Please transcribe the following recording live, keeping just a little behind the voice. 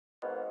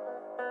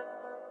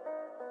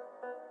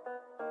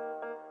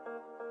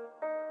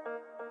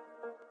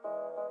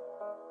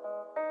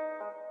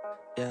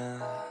Yeah.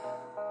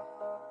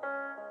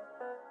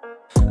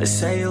 They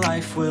say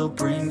life will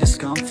bring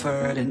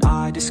discomfort, and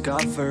I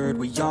discovered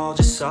we all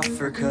just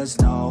suffer, 'cause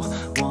no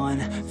one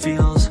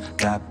feels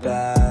that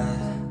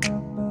bad.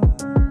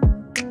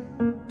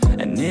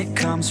 And it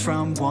comes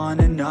from one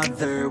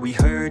another. We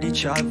hurt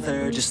each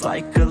other just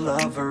like a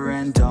lover,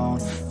 and don't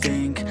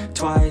think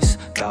twice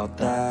about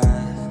that.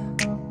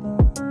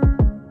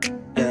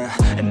 Yeah,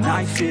 and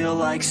I feel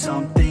like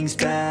something's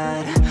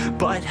bad,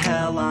 but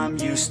hell, I'm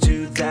used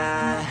to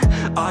that.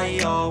 I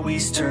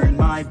always turn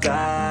my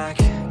back,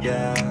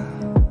 yeah.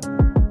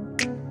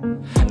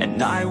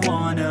 And I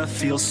wanna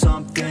feel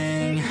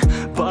something,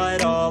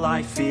 but all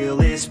I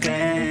feel is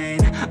pain.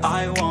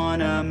 I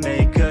wanna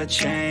make a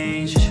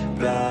change,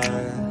 but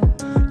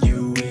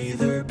you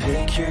either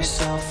pick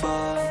yourself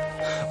up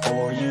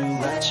or you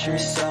let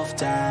yourself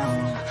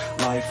down.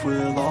 Life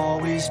will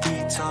always be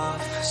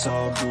tough, so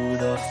who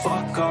the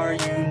fuck are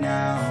you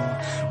now?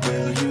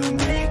 Will you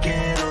make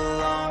it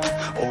alone,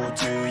 or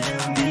do you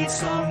need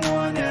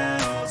someone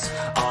else?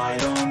 I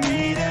don't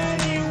need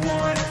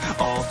anyone,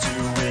 I'll do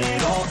it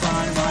all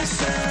by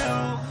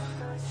myself.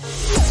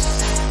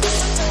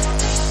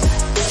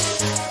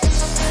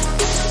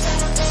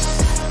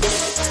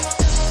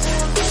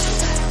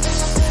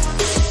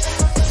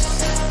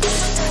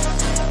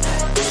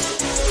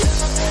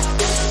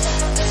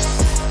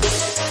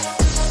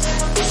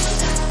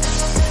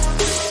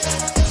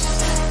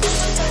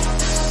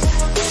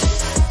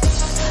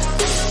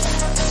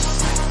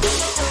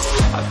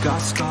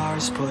 Got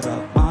scars, put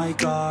up my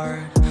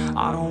guard.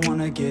 I don't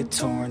wanna get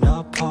torn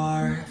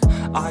apart.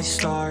 I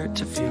start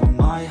to feel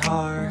my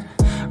heart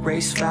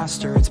race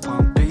faster, it's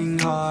pumping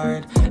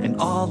hard. And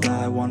all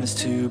I want is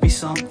to be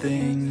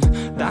something.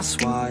 That's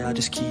why I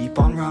just keep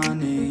on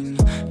running.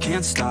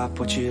 Can't stop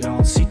what you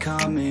don't see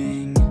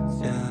coming.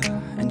 Yeah,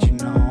 and you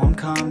know I'm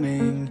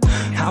coming.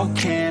 How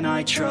can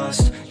I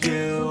trust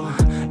you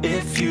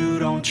if you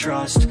don't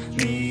trust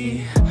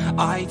me?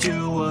 I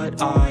do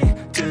what I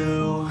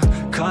do,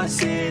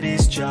 'cause it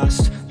is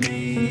just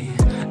me,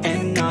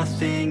 and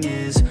nothing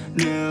is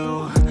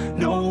new.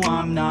 No,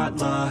 I'm not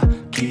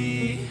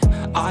lucky.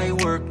 I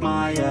work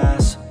my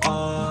ass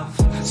off,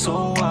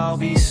 so I'll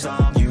be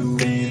some. You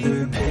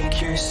either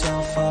pick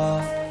yourself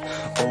up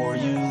or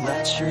you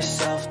let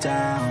yourself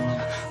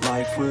down.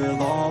 Life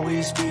will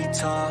always be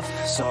tough,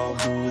 so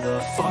who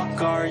the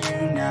fuck are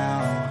you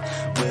now?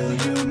 Will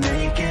you